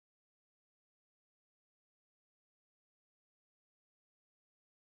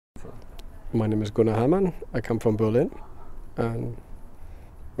My name is Gunnar Heilmann. I come from Berlin, and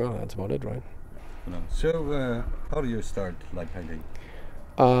well, that's about it, right? So, how do you start light painting?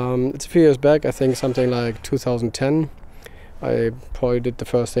 It's a few years back, I think something like 2010. I probably did the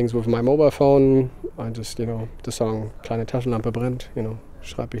first things with my mobile phone. I just, the song Kleine Taschenlampe brennt,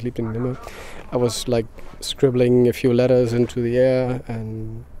 schreib ich lieb den Himmel. I was like scribbling a few letters into the air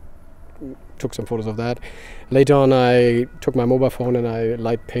and took some photos of that. Later on, I took my mobile phone and I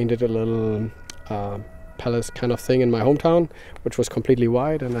light painted a little palace kind of thing in my hometown, which was completely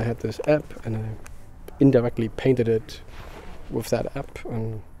white, and I had this app and I indirectly painted it with that app.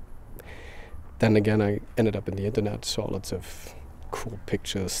 And then again, I ended up in the internet, saw lots of cool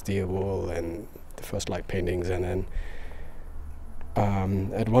pictures, steel wool, and the first light paintings. And then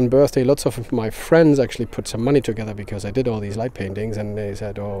at one birthday, lots of my friends actually put some money together because I did all these light paintings, and they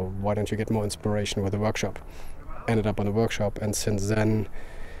said, oh, why don't you get more inspiration with a workshop? Ended up on a workshop, and since then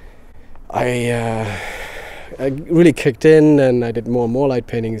I really kicked in, and I did more and more light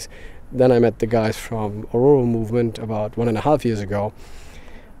paintings. Then I met the guys from Aurora Movement about 1.5 years ago.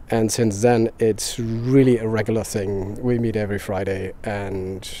 And since then, it's really a regular thing. We meet every Friday,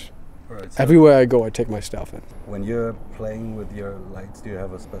 and Right, so everywhere I go, I take my stuff in. when you're playing with your lights, do you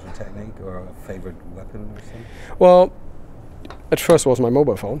have a special technique or a favorite weapon or something? Well, at first was my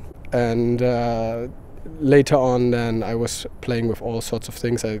mobile phone, and later on then I was playing with all sorts of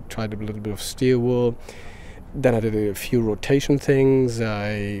things. I tried a little bit of steel wool, then I did a few rotation things.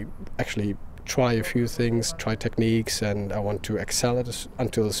 I actually try a few things, try techniques, and I want to excel at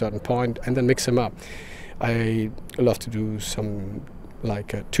until a certain point and then mix them up. I love to do some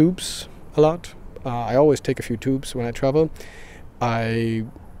tubes a lot. I always take a few tubes when I travel. I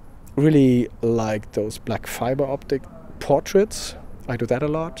really like those black fiber optic portraits. I do that a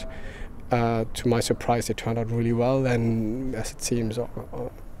lot. To my surprise, they turned out really well, and as it seems,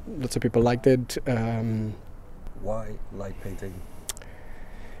 lots of people liked it. Why light painting?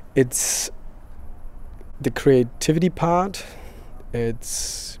 It's the creativity part.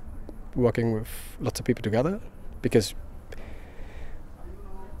 It's working with lots of people together, because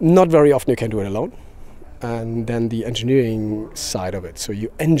not very often you can do it alone. And then the engineering side of it. So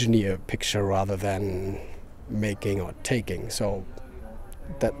you engineer a picture rather than making or taking. So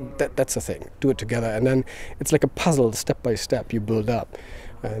that's the thing. Do it together, and then it's like a puzzle, step by step. You build up,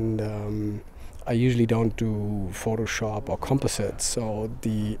 and I usually don't do Photoshop or composites. So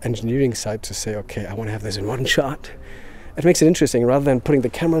the engineering side, to say, okay, I want to have this in one shot, it makes it interesting rather than putting the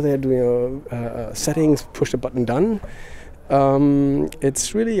camera there, doing settings, push the button, done.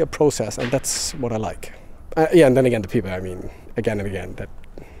 It's really a process, and that's what I like. Yeah, and then again, the people. I mean, again and again.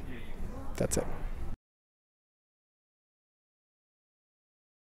 That's it.